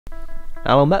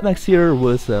Hello, Max here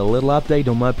with a little update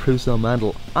on my Prusa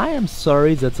Mendel. I am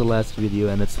sorry that the last video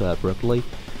ended so abruptly.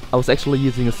 I was actually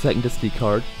using a second SD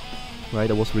card,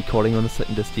 right? I was recording on a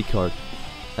second SD card,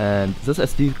 and this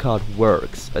SD card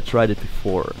works. I tried it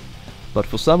before, but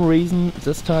for some reason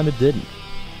this time it didn't.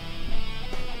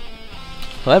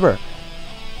 However,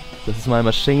 this is my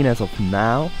machine as of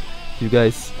now. You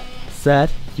guys said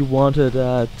you wanted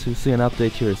to see an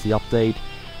update. Here is the update.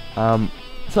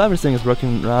 So everything is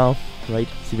working now, right?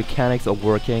 The mechanics are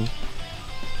working.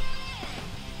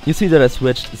 You see that I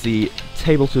switched the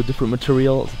table to a different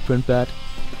material, the print bed,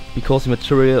 because the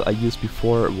material I used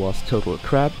before was total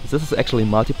crap. This is actually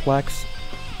multiplex.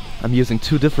 I'm using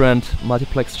two different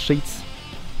multiplex sheets.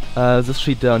 This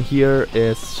sheet down here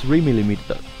is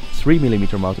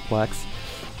 3mm multiplex.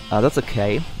 That's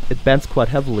okay. It bends quite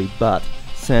heavily, but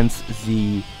since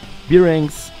the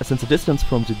distance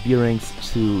from the bearings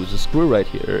to the screw right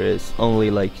here is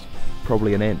only like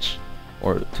probably an inch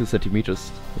or 2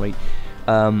 centimeters, right?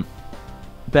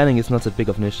 Bending is not that big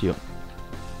of an issue.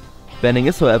 Bending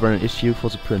is, however, an issue for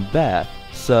the print bed,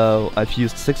 so I've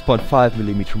used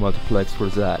 6.5mm multiplex for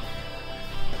that.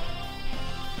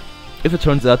 If it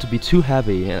turns out to be too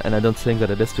heavy, and I don't think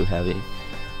that it is too heavy,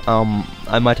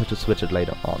 I might have to switch it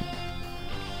later on.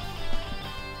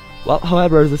 Well,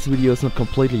 however, this video is not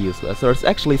completely useless. There's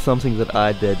actually something that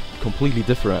I did completely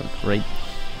different, right?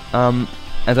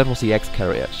 And that was the X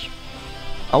carriage.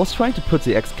 I was trying to put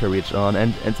the X carriage on,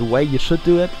 and the way you should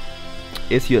do it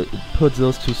is you put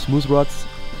those two smooth rods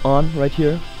on right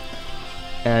here,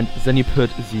 and then you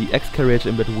put the X carriage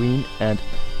in between and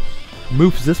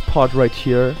move this part right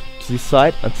here to the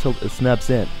side until it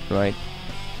snaps in, right?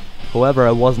 However,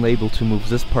 I wasn't able to move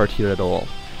this part here at all.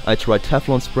 I tried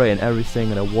Teflon spray and everything,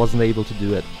 and I wasn't able to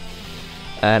do it.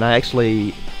 And I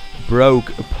actually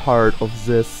broke a part of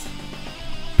this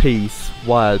piece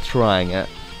while trying it,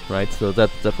 right? So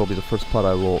that will be the first part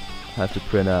I will have to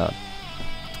print out.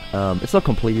 It's not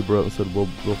completely broken, so it will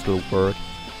still work.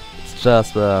 It's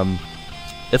just,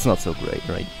 it's not so great,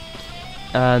 right?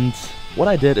 And what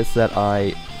I did is that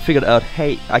I figured out,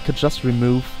 hey, I could just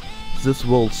remove this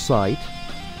rolled side,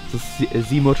 the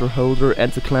Z-motor holder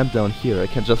and the clamp down here. I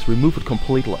can just remove it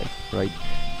completely, right?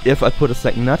 If I put a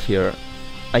second nut here,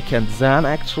 I can then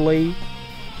actually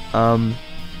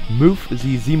move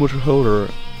the Z-motor holder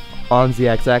on the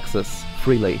X-axis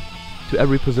freely to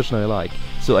every position I like,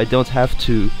 so I don't have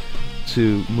to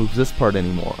move this part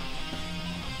anymore,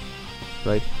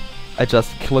 right? I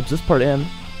just clip this part in,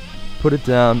 put it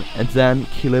down, and then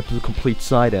clip the complete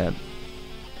side in.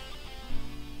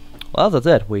 Well, that's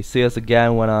it. We see us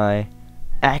again when I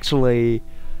actually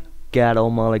get all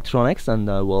my electronics, and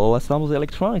I will assemble the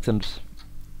electronics, and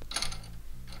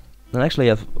then actually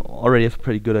I already have a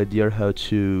pretty good idea how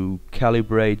to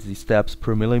calibrate the steps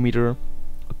per millimeter.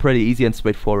 A pretty easy and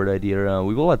straightforward idea.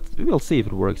 We will see if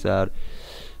it works out.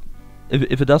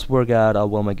 If it does work out, I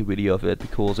will make a video of it,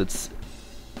 because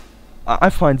I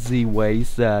find the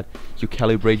ways that you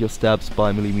calibrate your steps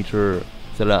by millimeter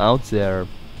that are out there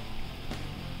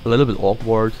a little bit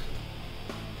awkward.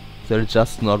 They're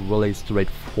just not really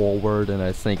straightforward, and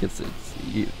I think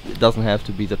it doesn't have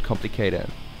to be that complicated.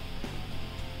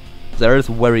 There is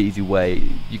a very easy way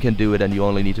you can do it, and you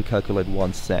only need to calculate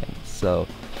one thing. So,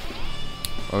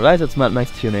 alright, that's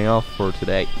Max tuning off for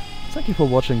today. Thank you for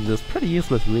watching this pretty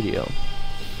useless video.